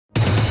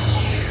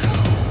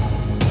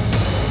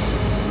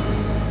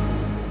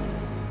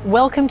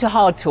Welcome to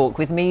Hard Talk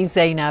with me,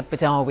 Zeinab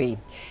Badawi.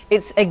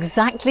 It's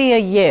exactly a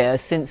year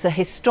since a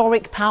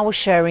historic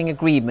power-sharing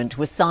agreement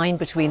was signed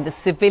between the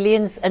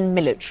civilians and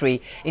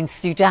military in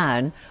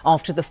Sudan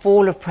after the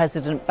fall of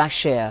President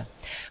Bashir.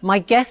 My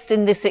guest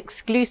in this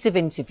exclusive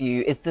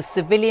interview is the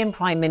civilian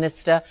Prime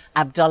Minister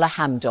Abdalla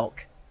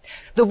Hamdok.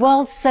 The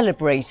world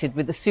celebrated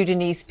with the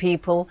Sudanese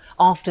people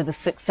after the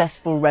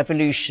successful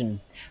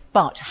revolution.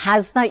 But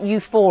has that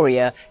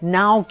euphoria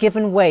now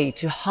given way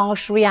to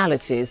harsh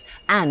realities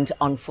and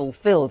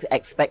unfulfilled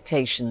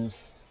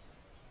expectations?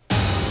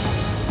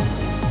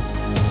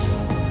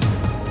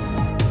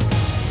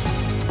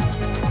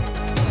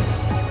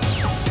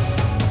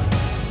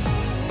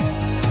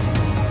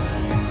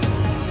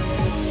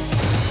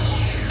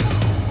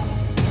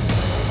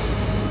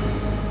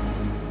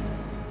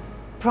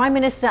 Prime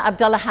Minister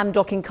Abdalla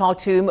Hamdok in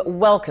Khartoum,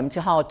 welcome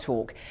to Hard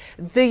Talk.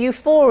 The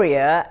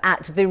euphoria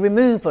at the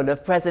removal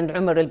of President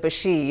Omar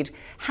al-Bashir,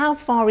 how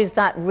far is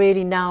that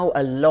really now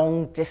a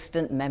long,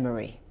 distant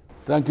memory?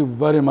 Thank you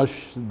very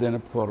much,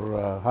 Zeinab,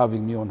 for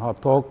having me on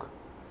Hard Talk.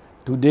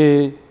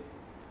 Today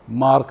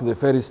marks the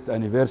first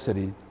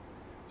anniversary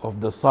of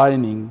the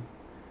signing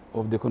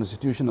of the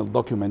constitutional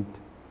document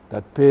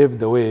that paved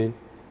the way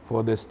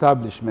for the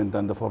establishment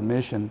and the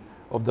formation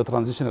of the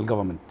transitional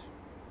government.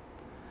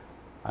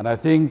 And I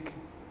think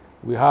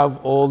we have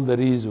all the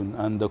reason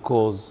and the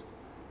cause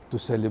to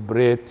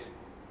celebrate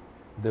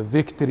the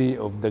victory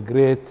of the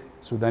great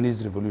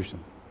Sudanese revolution.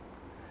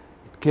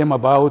 It came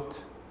about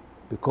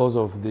because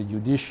of the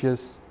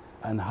judicious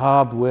and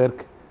hard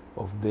work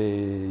of the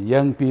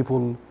young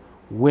people,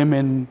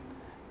 women,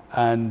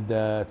 and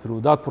through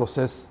that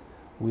process,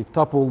 we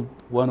toppled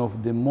one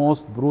of the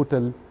most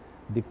brutal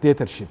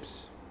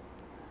dictatorships.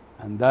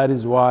 And that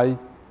is why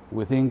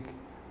we think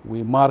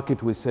we mark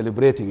it with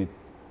celebrating it.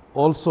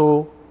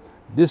 Also,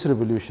 this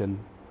revolution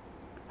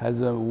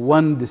has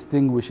one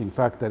distinguishing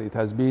factor. It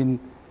has been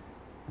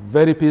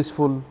very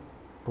peaceful,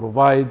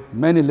 provide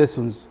many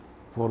lessons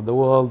for the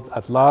world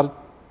at large.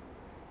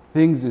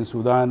 Things in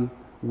Sudan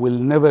will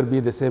never be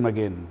the same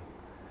again.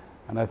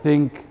 And I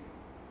think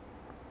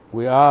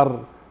we are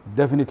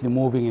definitely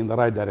moving in the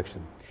right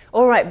direction.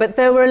 All right, but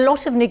there were a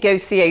lot of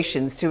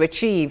negotiations to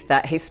achieve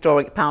that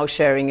historic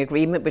power-sharing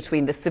agreement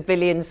between the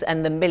civilians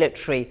and the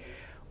military.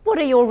 What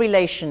are your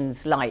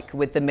relations like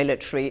with the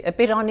military? A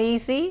bit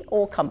uneasy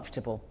or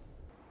comfortable?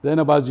 Then,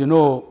 as you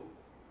know,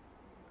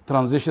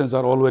 transitions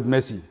are always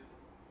messy.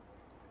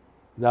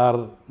 They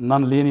are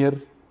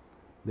non-linear.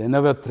 They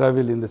never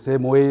travel in the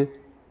same way.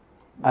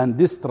 And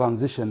this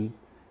transition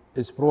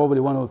is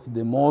probably one of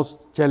the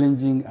most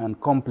challenging and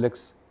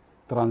complex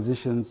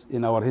transitions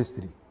in our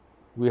history.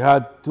 We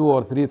had 2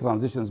 or 3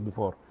 transitions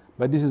before,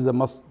 but this is the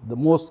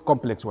most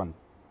complex one.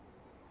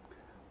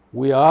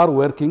 We are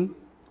working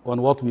on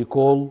what we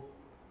call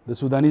the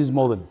Sudanese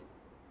model,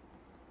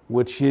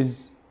 which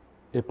is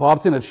a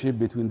partnership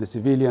between the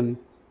civilian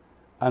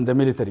and the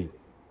military.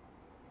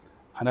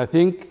 And I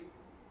think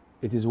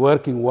it is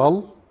working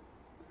well.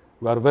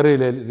 We are very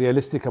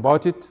realistic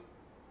about it.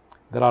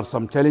 There are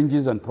some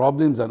challenges and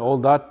problems and all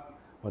that,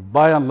 but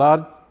by and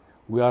large,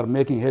 we are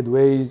making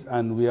headways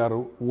and we are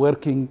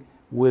working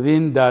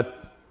within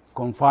that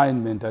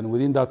confinement and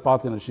within that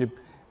partnership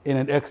in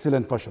an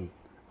excellent fashion,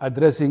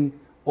 addressing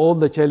all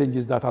the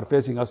challenges that are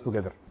facing us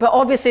together. But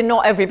obviously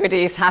not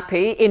everybody is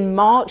happy. In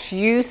March,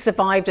 you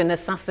survived an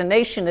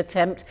assassination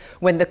attempt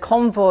when the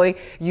convoy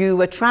you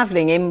were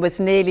travelling in was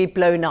nearly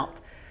blown up.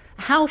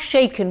 How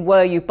shaken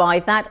were you by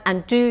that,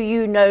 and do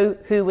you know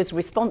who was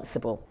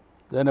responsible?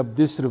 Then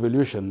this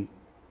revolution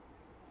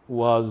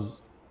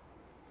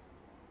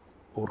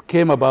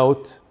came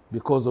about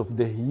because of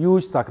the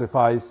huge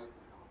sacrifice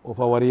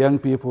of our young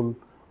people,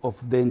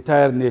 of the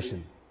entire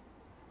nation.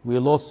 We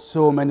lost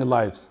so many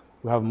lives.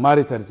 We have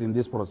martyrs in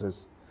this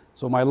process.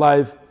 So my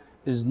life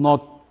is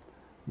not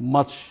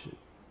much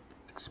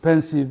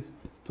expensive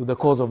to the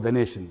cause of the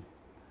nation.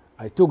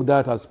 I took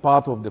that as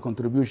part of the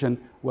contribution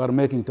we are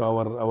making to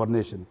our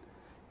nation.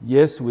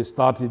 Yes, we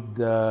started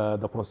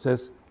the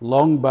process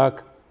long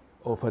back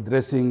of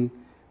addressing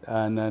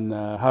and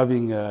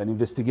having an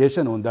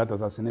investigation on that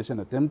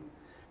assassination attempt.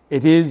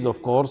 It is,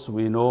 of course,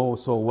 we know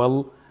so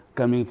well,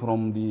 coming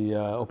from the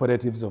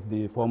operatives of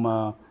the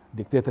former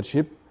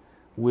dictatorship.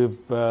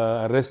 We've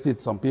arrested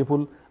some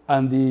people,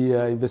 and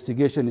the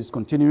investigation is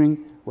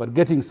continuing. We're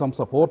getting some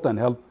support and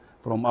help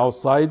from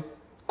outside.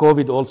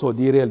 COVID also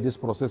derailed this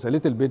process a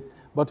little bit,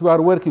 but we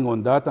are working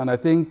on that, and I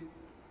think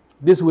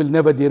this will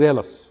never derail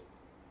us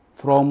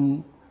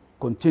from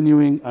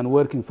continuing and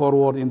working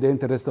forward in the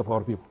interest of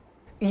our people.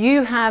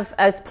 You have,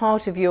 as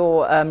part of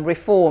your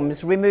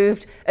reforms,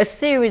 removed a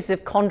series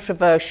of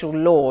controversial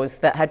laws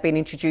that had been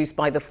introduced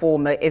by the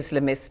former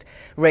Islamist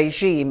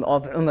regime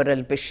of Omar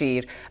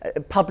al-Bashir.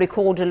 Public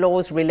order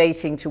laws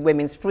relating to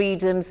women's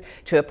freedoms,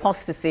 to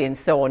apostasy and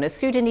so on. A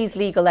Sudanese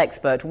legal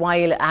expert,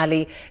 Wael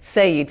Ali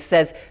Said,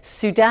 says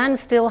Sudan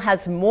still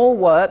has more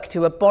work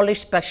to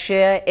abolish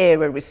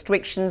Bashir-era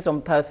restrictions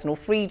on personal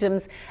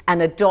freedoms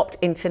and adopt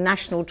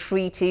international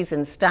treaties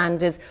and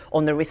standards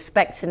on the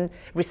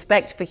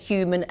respect for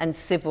human human and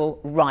civil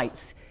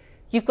rights.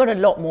 You've got a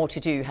lot more to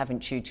do,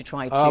 haven't you, to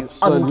try to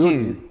Absolutely.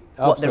 undo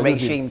what the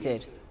regime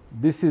did?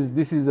 This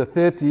is a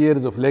 30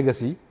 years of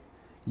legacy.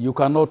 You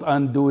cannot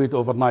undo it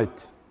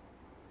overnight.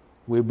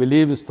 We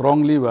believe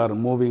strongly we are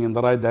moving in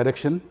the right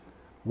direction.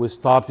 We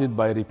started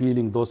by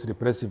repealing those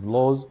repressive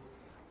laws.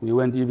 We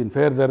went even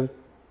further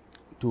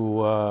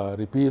to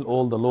repeal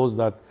all the laws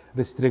that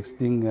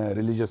restricting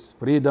religious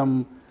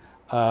freedom,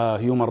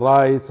 human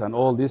rights, and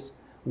all this.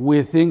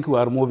 We think we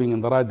are moving in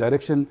the right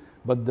direction,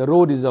 but the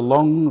road is a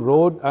long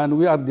road, and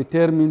we are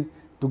determined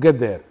to get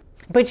there.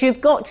 But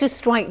you've got to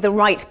strike the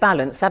right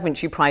balance,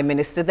 haven't you, Prime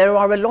Minister? There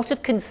are a lot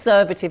of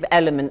conservative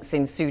elements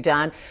in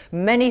Sudan,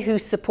 many who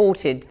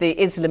supported the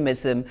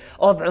Islamism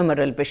of Omar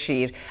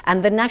al-Bashir.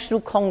 And the National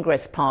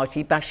Congress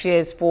Party,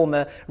 Bashir's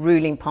former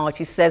ruling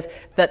party, says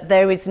that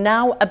there is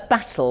now a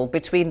battle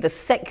between the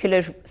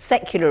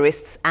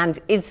secularists and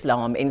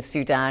Islam in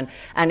Sudan,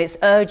 and it's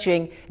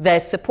urging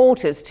their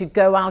supporters to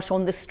go out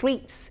on the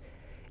streets.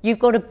 You've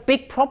got a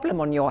big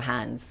problem on your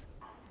hands.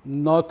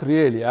 Not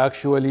really.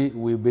 Actually,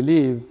 we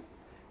believe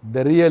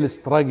the real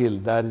struggle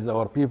that is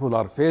our people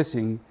are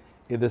facing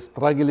is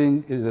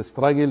the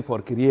struggle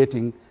for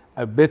creating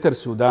a better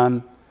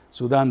Sudan,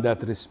 Sudan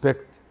that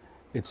respects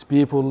its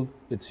people,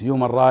 its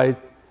human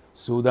rights,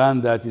 Sudan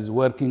that is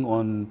working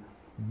on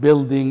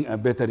building a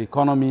better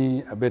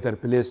economy, a better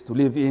place to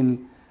live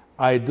in.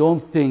 I don't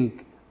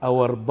think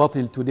our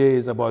battle today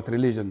is about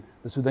religion.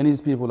 The Sudanese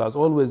people has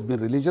always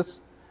been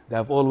religious. They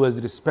have always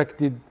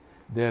respected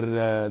their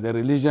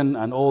religion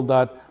and all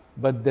that.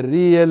 But the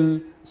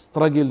real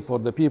struggle for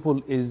the people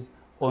is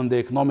on the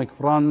economic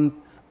front,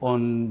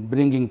 on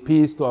bringing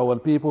peace to our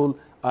people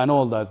and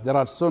all that. There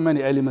are so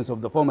many elements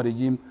of the former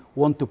regime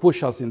want to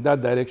push us in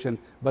that direction,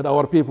 but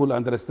our people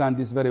understand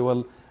this very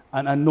well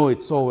and know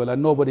it so well,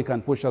 and nobody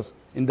can push us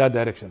in that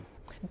direction.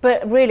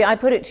 But really, I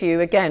put it to you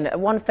again,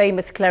 one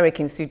famous cleric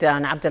in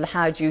Sudan,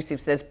 Abdalla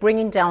Yusuf, says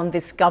bringing down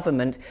this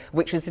government,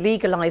 which has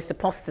legalized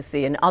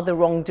apostasy and other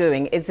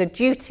wrongdoing, is a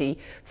duty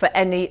for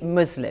any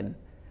Muslim.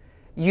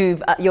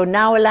 You're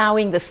now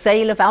allowing the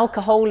sale of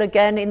alcohol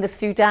again in the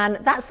Sudan.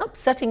 That's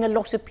upsetting a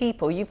lot of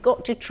people. You've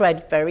got to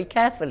tread very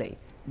carefully.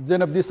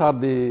 Zeinab, these are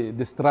the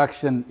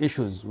distraction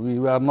issues.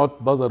 We are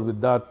not bothered with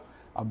that.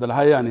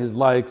 Abdalla and his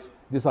likes,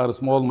 these are a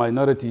small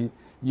minority.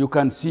 You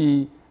can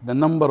see the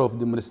number of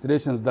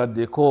demonstrations that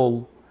they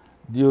call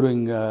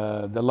during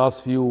the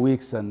last few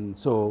weeks, and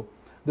so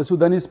the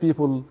Sudanese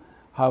people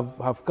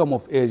have come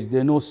of age.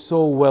 They know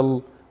so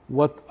well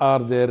what are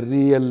their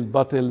real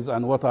battles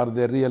and what are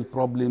their real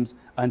problems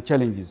and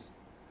challenges.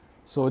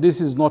 So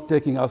this is not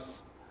taking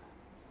us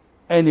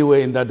anywhere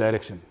in that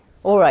direction.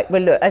 All right,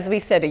 well, look, as we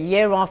said, a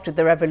year after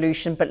the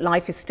revolution, but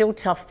life is still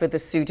tough for the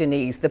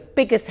Sudanese. The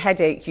biggest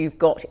headache you've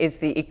got is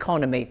the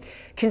economy.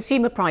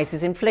 Consumer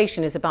prices,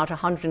 inflation is about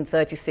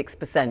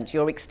 136%.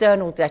 Your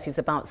external debt is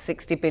about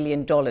 $60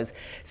 billion.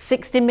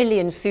 60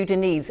 million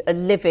Sudanese are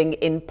living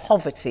in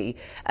poverty,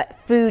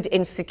 food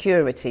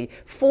insecurity.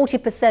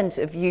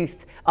 40% of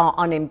youth are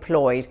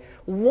unemployed.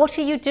 What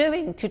are you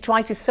doing to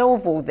try to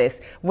solve all this?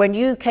 When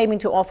you came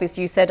into office,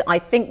 you said, I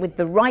think with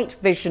the right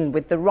vision,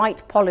 with the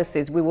right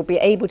policies, we will be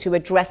able to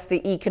address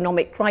the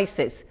economic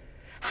crisis.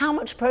 How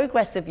much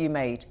progress have you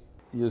made?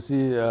 You see,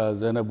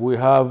 Zeinab, we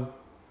have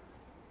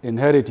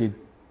inherited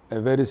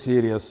a very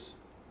serious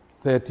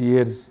 30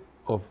 years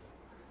of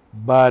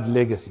bad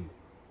legacy.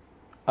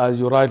 As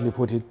you rightly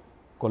put it,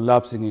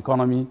 collapsing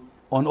economy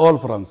on all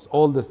fronts,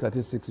 all the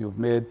statistics you've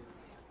made,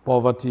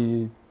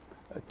 poverty,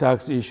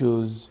 tax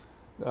issues,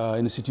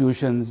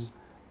 institutions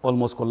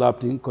almost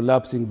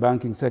collapsing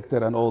banking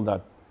sector and all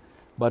that.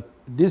 But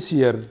this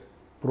year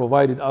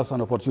provided us an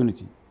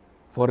opportunity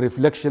for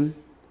reflection,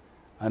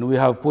 and we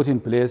have put in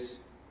place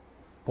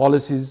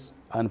policies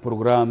and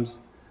programs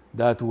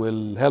that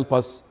will help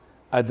us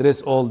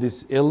address all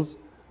these ills.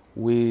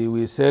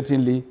 We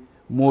certainly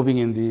moving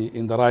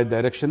in the right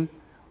direction.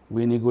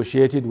 We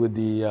negotiated with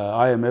the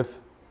IMF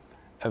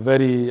a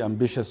very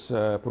ambitious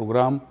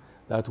program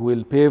that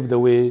will pave the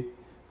way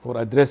for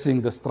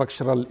addressing the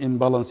structural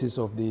imbalances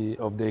of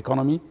the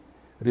economy,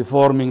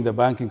 reforming the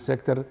banking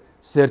sector,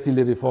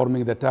 certainly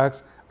reforming the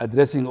tax,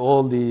 addressing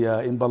all the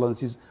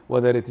imbalances,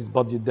 whether it is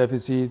budget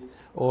deficit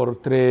or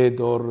trade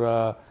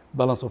or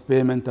balance of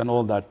payment and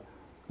all that.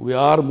 We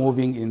are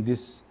moving in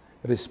this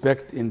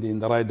respect in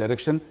the right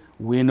direction.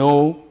 We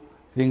know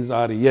things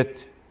are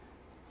yet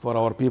for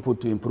our people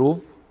to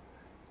improve,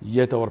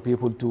 yet our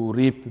people to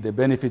reap the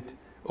benefit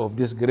of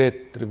this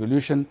great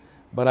revolution.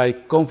 But I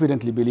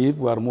confidently believe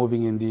we are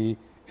moving in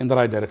the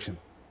right direction.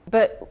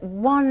 But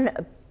one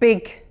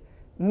big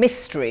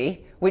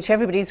mystery, which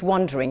everybody's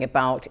wondering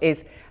about,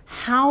 is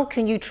how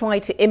can you try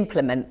to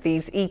implement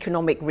these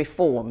economic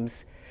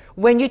reforms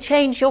when you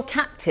change your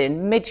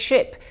captain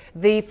mid-ship?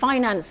 The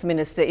finance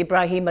minister,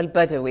 Ibrahim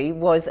al-Badawi,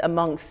 was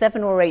among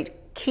 7 or 8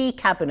 key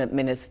cabinet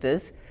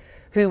ministers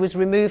who was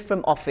removed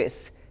from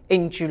office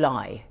in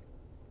July.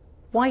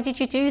 Why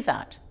did you do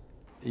that?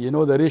 You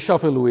know, the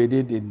reshuffle we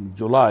did in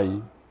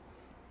July,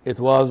 it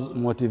was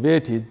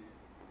motivated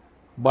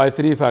by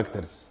 3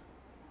 factors.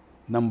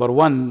 Number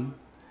one,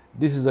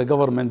 this is a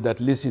government that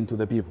listens to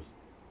the people,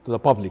 to the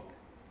public.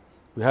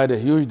 We had a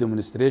huge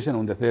demonstration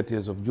on the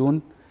 30th of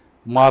June,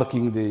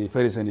 marking the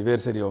first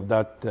anniversary of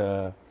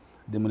that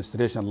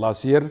demonstration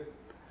last year,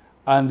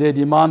 and they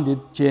demanded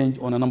change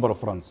on a number of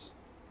fronts.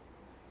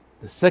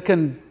 The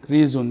second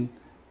reason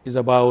is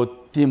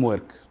about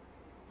teamwork.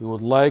 We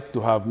would like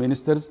to have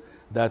ministers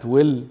that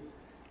will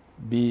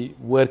be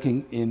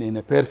working in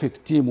a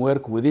perfect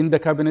teamwork within the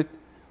cabinet,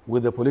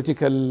 with the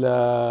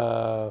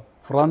political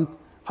front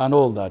and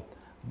all that.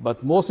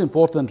 But most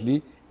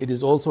importantly, it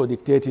is also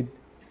dictated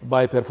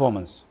by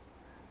performance.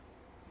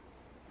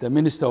 The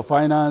Minister of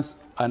Finance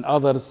and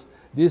others,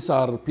 these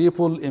are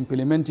people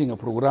implementing a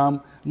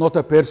program, not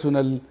a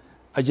personal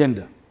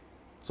agenda.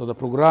 So the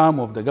program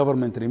of the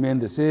government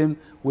remained the same,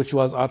 which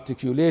was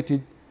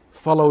articulated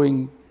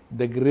following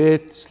the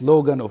great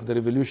slogan of the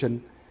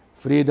revolution: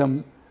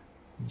 freedom,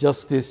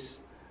 justice,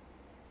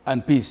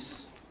 and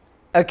peace.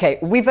 Okay,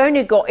 we've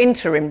only got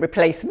interim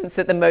replacements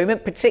at the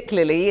moment,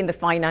 particularly in the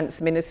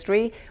finance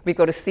ministry. We've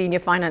got a senior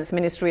finance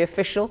ministry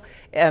official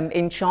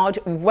in charge.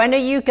 When are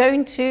you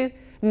going to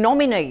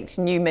nominate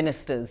new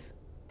ministers?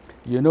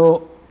 You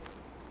know,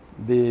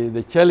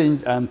 the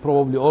challenge and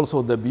probably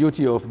also the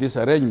beauty of this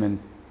arrangement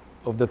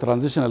of the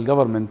transitional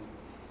government,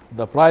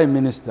 the Prime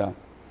Minister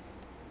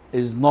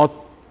is not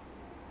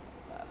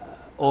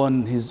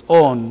on his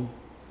own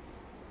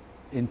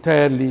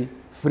entirely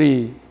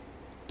free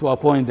to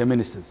appoint the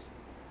ministers.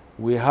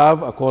 We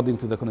have, according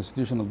to the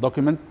constitutional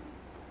document,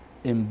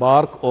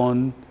 embarked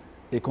on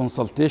a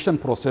consultation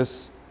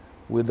process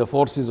with the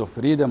forces of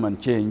freedom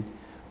and change,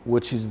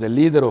 which is the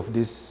leader of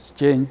this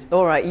change.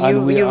 All right,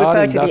 you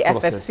refer to the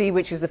FFC,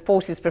 which is the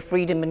Forces for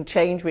Freedom and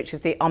Change, which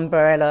is the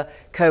umbrella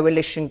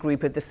coalition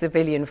group of the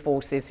civilian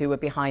forces who were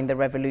behind the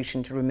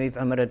revolution to remove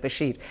Omar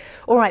al-Bashir.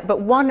 All right,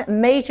 but one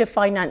major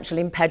financial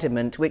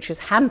impediment which has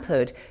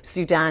hampered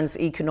Sudan's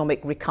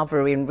economic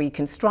recovery and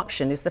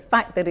reconstruction is the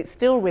fact that it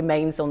still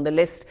remains on the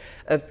list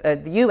of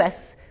the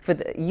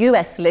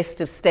US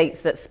list of states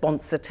that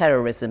sponsor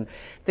terrorism.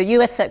 The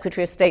US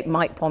Secretary of State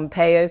Mike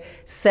Pompeo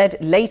said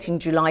late in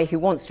July he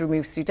wants to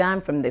remove Sudan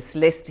from this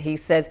list. He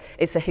says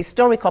it's a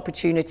historic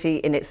opportunity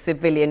in its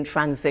civilian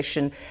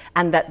transition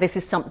and that this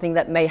is something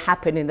that may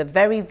happen in the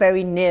very,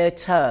 very near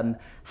term.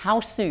 How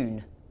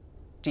soon?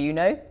 Do you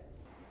know?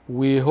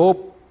 We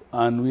hope,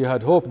 and we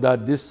had hoped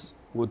that this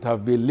would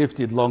have been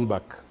lifted long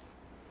back.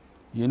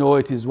 You know,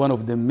 it is one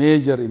of the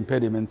major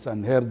impediments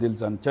and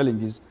hurdles and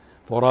challenges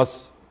for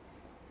us,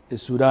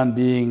 is Sudan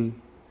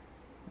being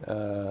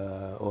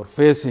or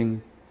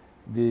facing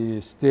the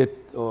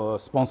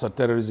state-sponsored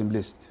terrorism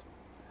list.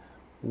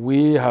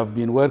 We have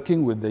been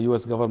working with the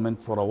US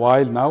government for a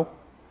while now.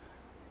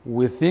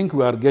 We think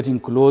we are getting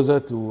closer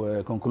to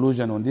a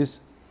conclusion on this.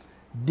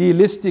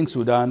 Delisting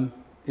Sudan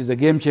is a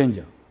game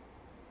changer.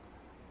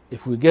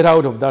 If we get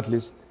out of that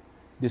list,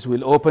 this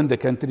will open the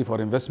country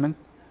for investment,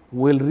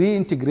 will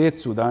reintegrate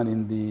Sudan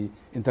in the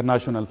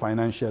international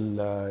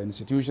financial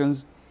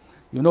institutions.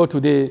 You know,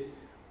 today,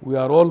 we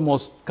are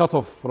almost cut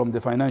off from the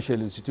financial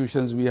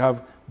institutions. We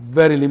have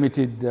very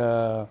limited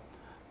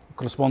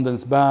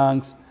correspondence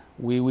banks.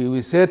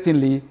 We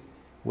certainly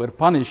were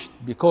punished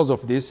because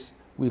of this.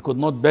 We could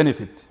not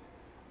benefit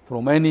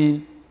from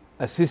any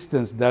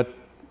assistance that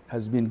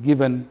has been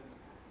given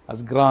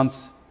as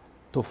grants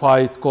to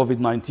fight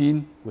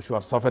COVID-19, which we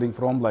are suffering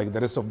from like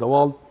the rest of the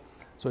world.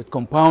 So it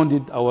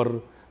compounded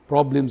our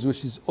problems,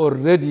 which is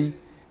already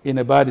in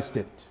a bad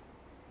state.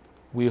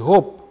 We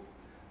hope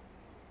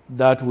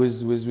that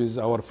with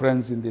our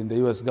friends in the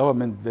US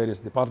government, various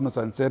departments,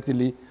 and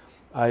certainly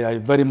I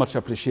very much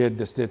appreciate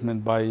the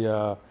statement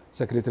by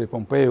Secretary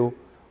Pompeo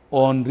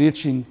on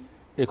reaching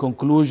a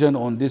conclusion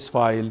on this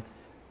file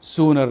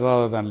sooner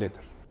rather than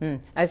later.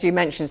 As you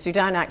mentioned,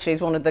 Sudan actually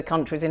is one of the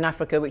countries in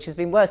Africa which has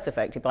been worst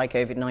affected by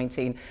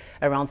COVID-19,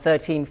 around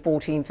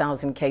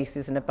 14,000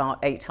 cases and about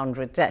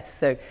 800 deaths.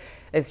 So,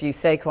 as you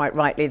say quite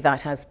rightly,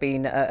 that has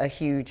been a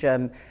huge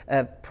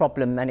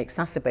problem and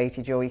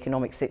exacerbated your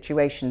economic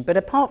situation. But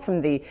apart from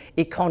the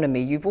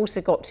economy, you've also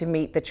got to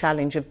meet the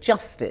challenge of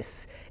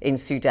justice in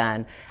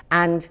Sudan.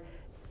 And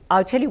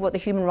I'll tell you what the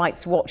Human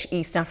Rights Watch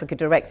East Africa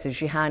Director,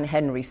 Jehan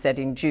Henry, said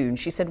in June.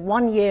 She said,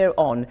 1 year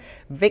on,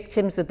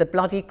 victims of the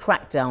bloody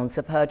crackdowns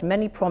have heard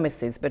many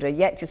promises but are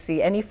yet to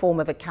see any form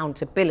of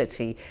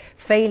accountability.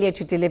 Failure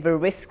to deliver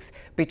risks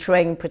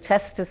betraying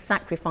protesters'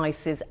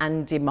 sacrifices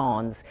and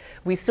demands.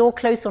 We saw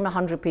close on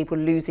 100 people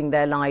losing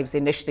their lives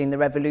initially in the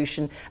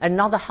revolution,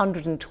 another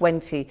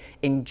 120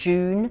 in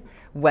June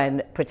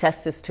when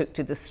protesters took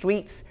to the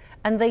streets,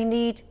 and they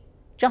need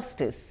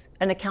justice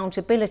and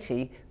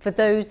accountability for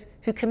those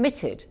who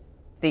committed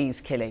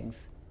these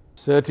killings.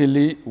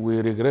 Certainly,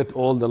 we regret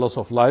all the loss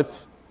of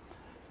life.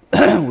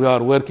 We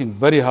are working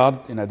very hard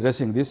in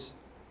addressing this.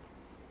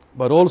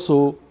 But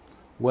also,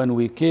 when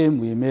we came,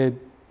 we made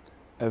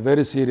a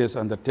very serious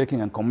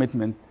undertaking and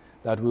commitment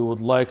that we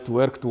would like to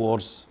work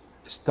towards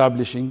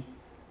establishing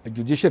a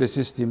judiciary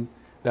system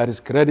that is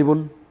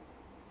credible,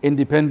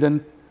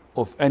 independent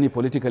of any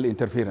political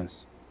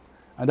interference.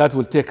 And that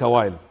will take a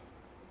while.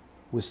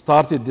 We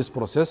started this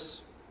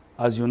process,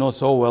 As you know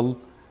so well,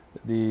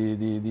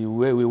 the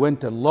way we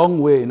went a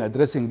long way in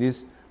addressing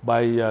this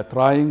by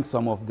trying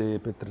some of the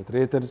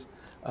perpetrators,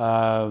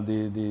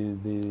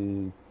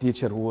 the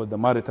teacher, the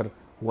martyr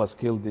who was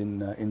killed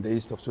in the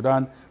east of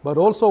Sudan, but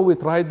also we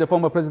tried the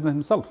former president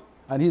himself,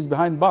 and he's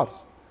behind bars.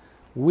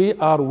 We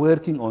are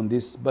working on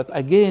this, but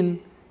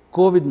again,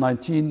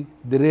 COVID-19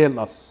 derailed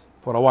us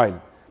for a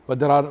while. But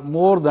there are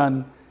more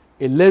than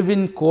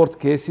 11 court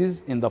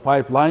cases in the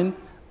pipeline,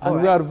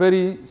 and we are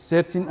very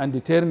certain and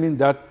determined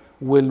that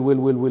they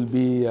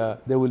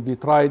will be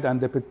tried, and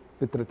the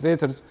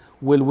perpetrators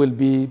will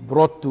be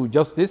brought to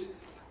justice.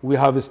 We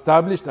have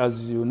established,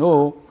 as you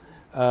know,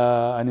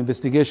 an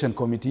investigation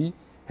committee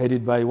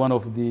headed by one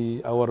of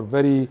our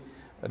very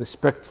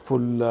respectful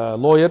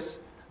lawyers.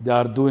 They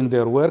are doing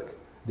their work.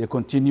 They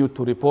continue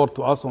to report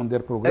to us on their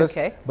progress.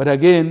 Okay. But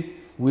again,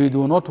 we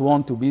do not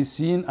want to be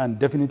seen and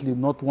definitely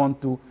not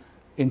want to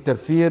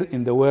interfere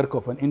in the work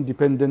of an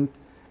independent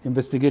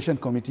investigation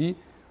committee.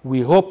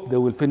 We hope they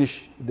will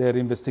finish their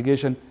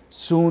investigation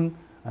soon,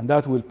 and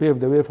that will pave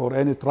the way for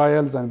any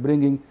trials and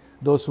bringing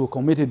those who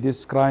committed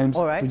these crimes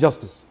to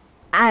justice.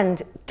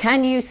 And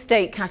can you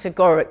state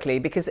categorically,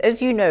 because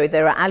as you know,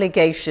 there are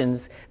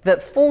allegations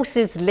that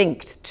forces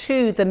linked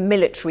to the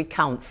military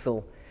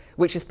council,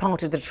 which is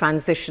part of the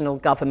transitional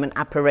government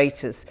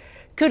apparatus,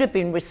 could have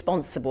been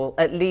responsible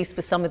at least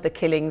for some of the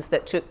killings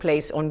that took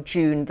place on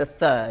June the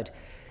 3rd.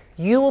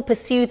 You will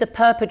pursue the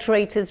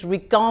perpetrators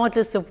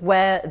regardless of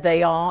where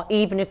they are,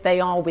 even if they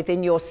are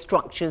within your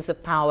structures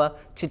of power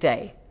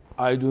today?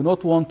 I do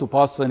not want to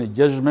pass any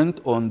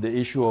judgment on the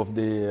issue of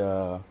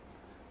the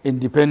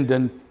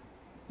independent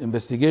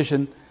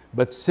investigation,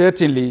 but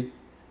certainly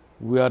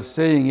we are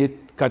saying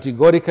it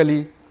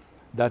categorically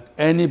that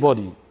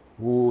anybody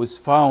who is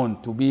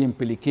found to be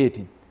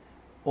implicated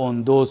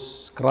on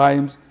those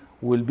crimes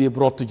will be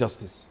brought to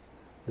justice.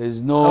 There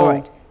is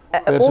no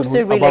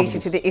also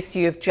related to the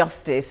issue of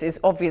justice is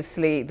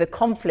obviously the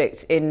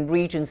conflict in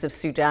regions of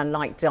Sudan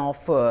like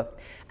Darfur,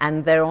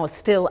 and there are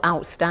still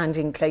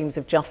outstanding claims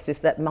of justice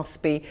that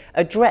must be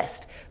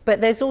addressed. But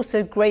there's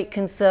also great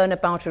concern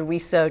about a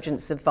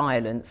resurgence of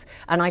violence.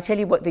 And I tell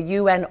you what, the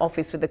UN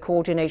Office for the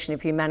Coordination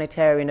of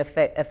Humanitarian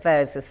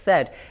Affairs has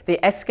said, the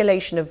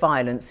escalation of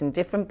violence in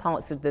different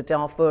parts of the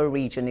Darfur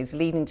region is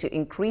leading to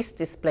increased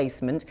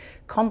displacement,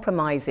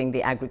 compromising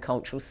the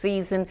agricultural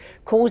season,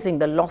 causing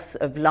the loss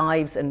of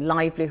lives and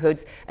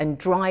livelihoods, and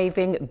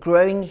driving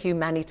growing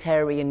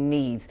humanitarian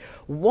needs.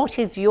 What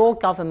is your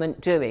government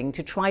doing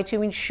to try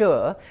to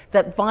ensure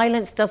that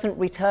violence doesn't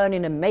return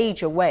in a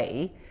major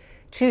way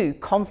to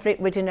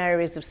conflict-ridden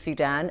areas of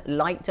Sudan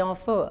like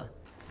Darfur?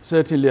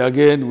 Certainly,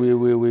 again, we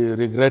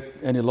regret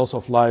any loss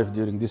of life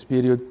during this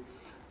period.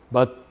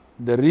 But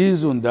the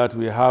reason that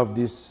we have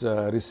this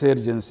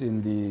resurgence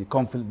in the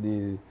conflict,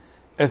 the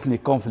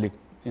ethnic conflict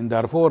in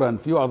Darfur and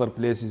few other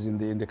places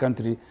in the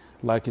country,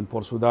 like in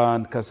Port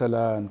Sudan,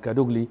 Kassala, and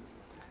Kadugli,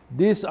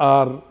 these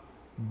are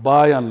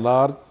by and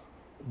large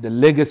the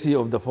legacy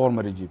of the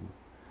former regime,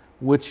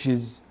 which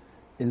is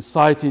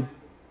incited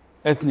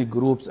ethnic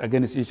groups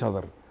against each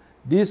other.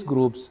 These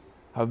groups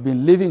have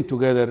been living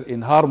together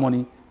in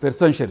harmony for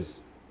centuries.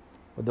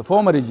 But the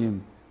former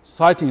regime,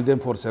 citing them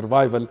for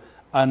survival,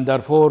 and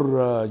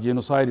therefore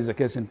genocide is a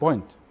case in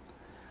point.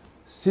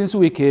 Since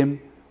we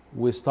came,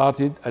 we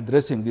started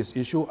addressing this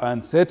issue,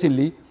 and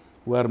certainly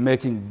we are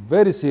making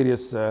very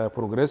serious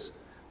progress.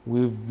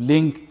 We've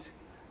linked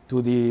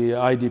to the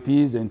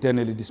IDPs, the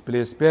internally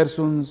displaced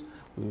persons,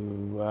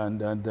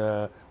 and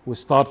we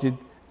started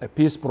a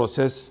peace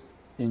process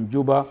in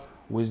Juba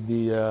with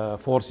the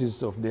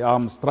forces of the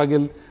armed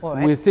struggle.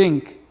 We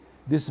think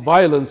this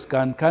violence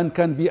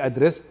can be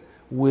addressed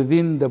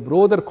within the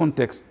broader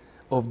context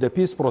of the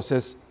peace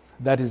process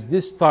that is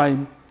this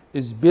time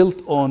is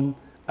built on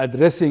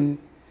addressing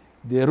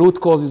the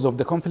root causes of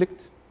the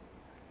conflict,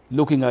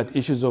 looking at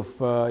issues of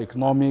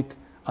economic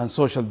and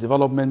social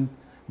development,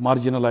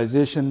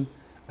 marginalization,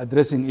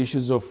 addressing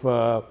issues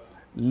of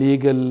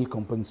legal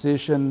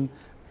compensation,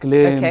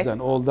 claims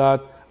and all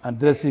that,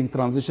 addressing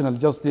transitional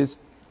justice.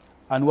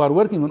 And we are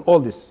working on all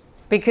this.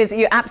 Because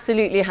you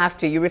absolutely have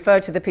to. You refer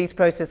to the peace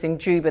process in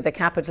Juba, the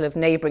capital of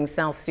neighbouring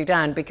South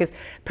Sudan, because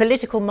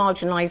political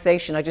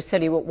marginalisation, I just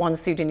tell you what one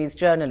Sudanese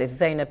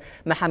journalist, Zeinab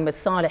Mohammed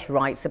Saleh,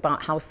 writes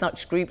about how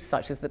such groups,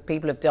 such as the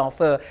people of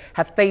Darfur,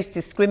 have faced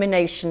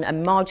discrimination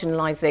and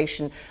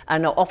marginalisation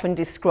and are often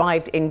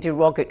described in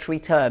derogatory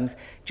terms.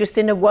 Just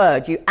in a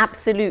word, you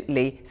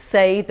absolutely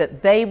say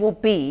that they will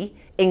be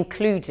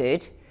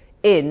included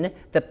in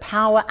the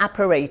power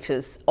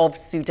apparatus of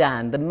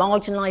Sudan. The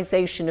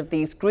marginalization of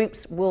these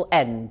groups will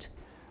end.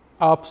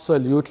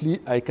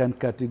 Absolutely, I can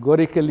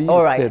categorically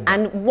All right, state that.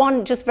 And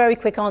one just very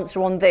quick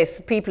answer on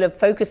this. People have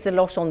focused a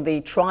lot on the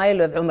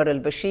trial of Omar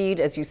al-Bashir.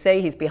 As you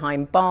say, he's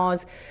behind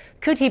bars.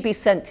 Could he be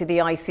sent to the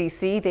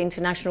ICC, the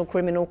International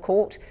Criminal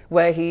Court,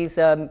 where he's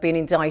been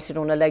indicted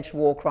on alleged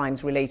war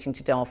crimes relating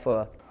to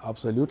Darfur?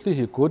 Absolutely,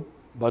 he could.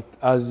 But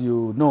as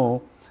you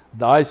know,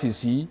 the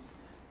ICC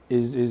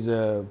is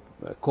a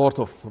court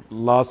of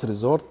last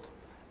resort.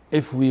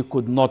 If we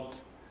could not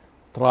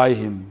try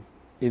him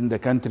in the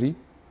country,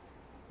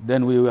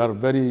 then we are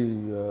very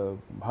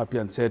happy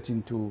and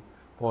certain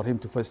for him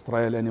to face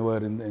trial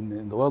anywhere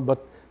in the world.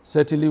 But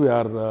certainly we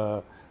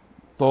are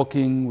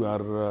talking, we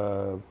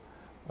are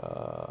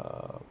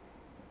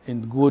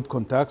in good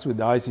contacts with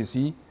the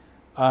ICC,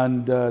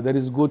 and there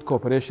is good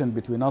cooperation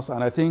between us.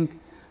 And I think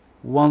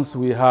once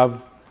we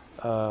have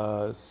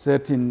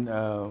certain,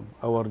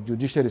 our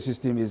judiciary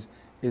system is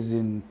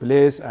in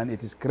place and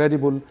it is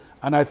credible,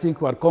 and I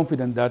think we are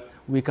confident that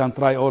we can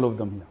try all of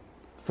them here.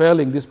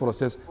 Failing this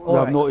process, we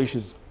have no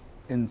issues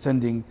in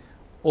sending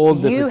all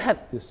the...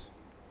 Yes.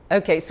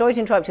 Okay, sorry to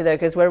interrupt you there,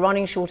 because we're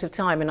running short of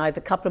time, and I have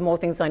a couple of more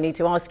things I need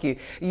to ask you.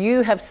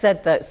 You have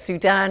said that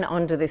Sudan,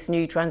 under this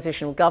new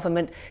transitional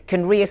government,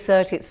 can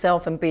reassert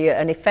itself and be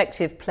an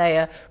effective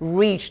player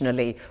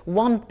regionally.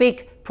 One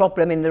big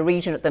problem in the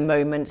region at the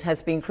moment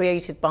has been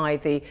created by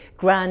the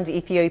Grand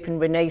Ethiopian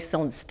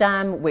Renaissance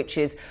Dam, which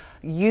is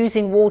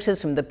using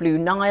waters from the Blue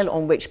Nile,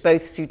 on which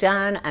both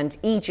Sudan and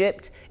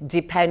Egypt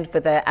depend for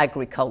their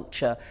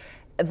agriculture.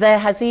 There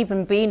has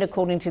even been,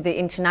 according to the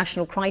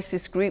International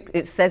Crisis Group,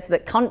 it says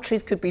that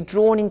countries could be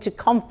drawn into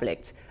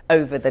conflict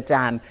over the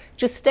dam.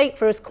 Just state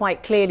for us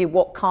quite clearly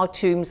what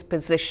Khartoum's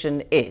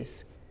position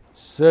is.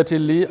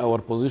 Certainly, our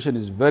position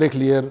is very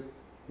clear.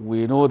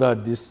 We know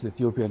that this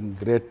Ethiopian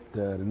Great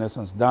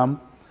Renaissance Dam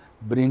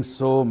brings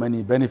so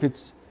many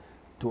benefits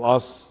to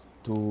us,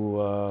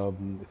 to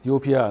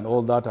Ethiopia and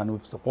all that, and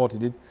we've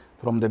supported it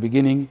from the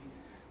beginning.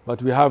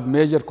 But we have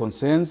major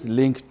concerns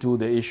linked to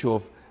the issue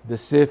of the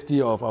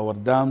safety of our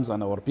dams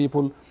and our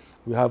people.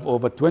 We have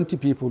over 20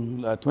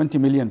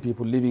 million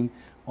people living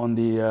on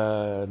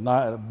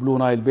the Blue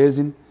Nile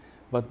Basin.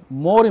 But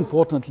more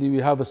importantly, we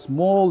have a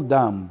small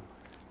dam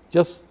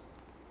just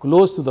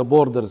close to the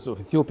borders of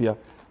Ethiopia,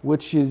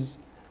 which is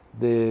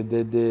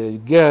the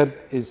gird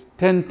is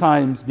 10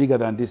 times bigger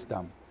than this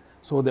dam.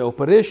 So the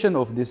operation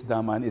of this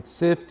dam and its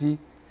safety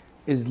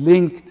is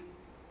linked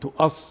to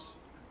us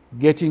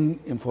getting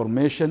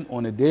information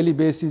on a daily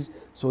basis.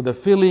 So the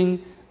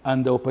filling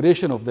and the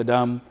operation of the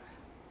dam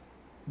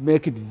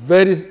make it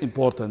very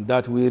important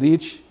that we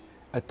reach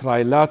a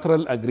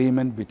trilateral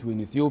agreement between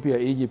Ethiopia,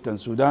 Egypt, and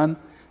Sudan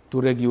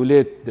to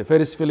regulate the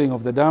first filling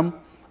of the dam,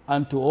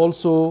 and to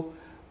also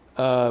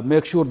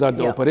make sure that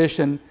the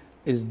operation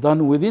is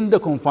done within the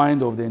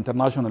confines of the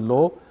international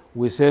law.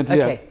 We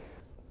certainly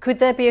Could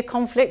there be a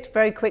conflict,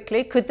 very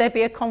quickly? Could there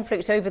be a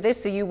conflict over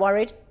this? Are you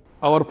worried?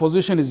 Our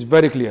position is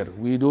very clear.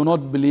 We do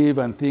not believe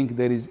and think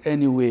there is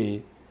any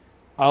way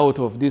out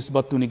of this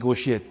but to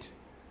negotiate.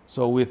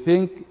 So we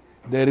think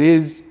there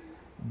is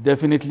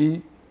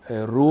definitely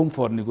room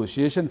for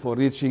negotiation, for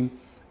reaching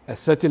a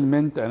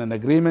settlement and an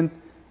agreement,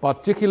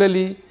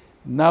 particularly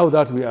now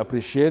that we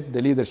appreciate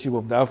the leadership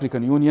of the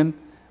African Union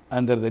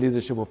under the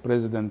leadership of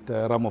President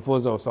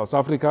Ramaphosa of South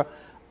Africa.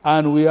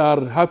 And we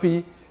are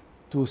happy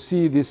to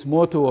see this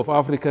motto of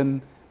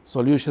African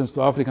solutions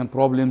to African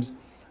problems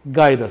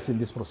guide us in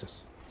this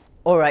process.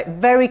 All right,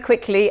 very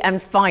quickly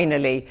and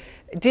finally,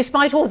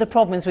 despite all the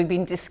problems we've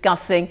been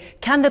discussing,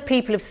 can the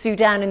people of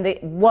Sudan and the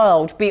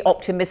world be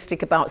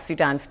optimistic about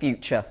Sudan's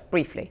future?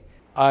 Briefly.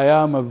 I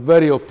am a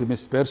very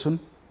optimistic person.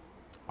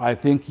 I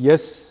think,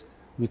 yes,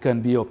 we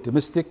can be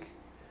optimistic.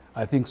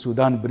 I think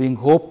Sudan brings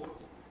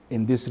hope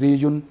in this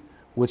region,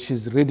 which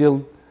is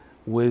riddled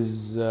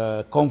with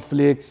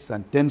conflicts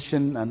and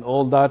tension and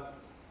all that.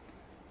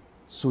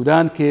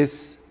 Sudan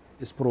case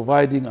is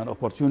providing an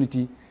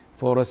opportunity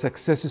for a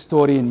success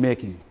story in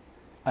making.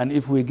 And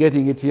if we're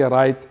getting it here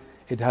right,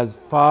 it has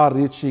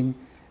far-reaching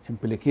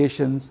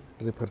implications,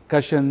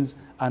 repercussions,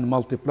 and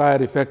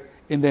multiplier effect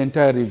in the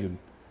entire region.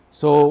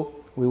 So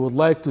we would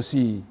like to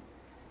see,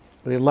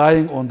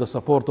 relying on the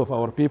support of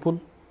our people,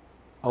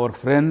 our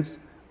friends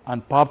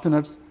and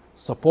partners,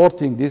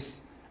 supporting this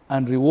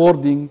and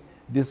rewarding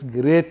this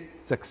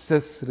great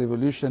success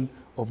revolution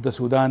of the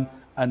Sudan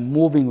and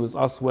moving with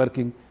us,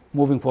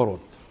 moving forward.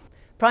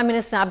 Prime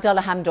Minister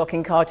Abdalla Hamdok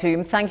in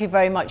Khartoum, thank you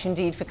very much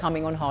indeed for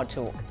coming on Hard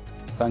Talk.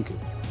 Thank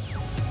you.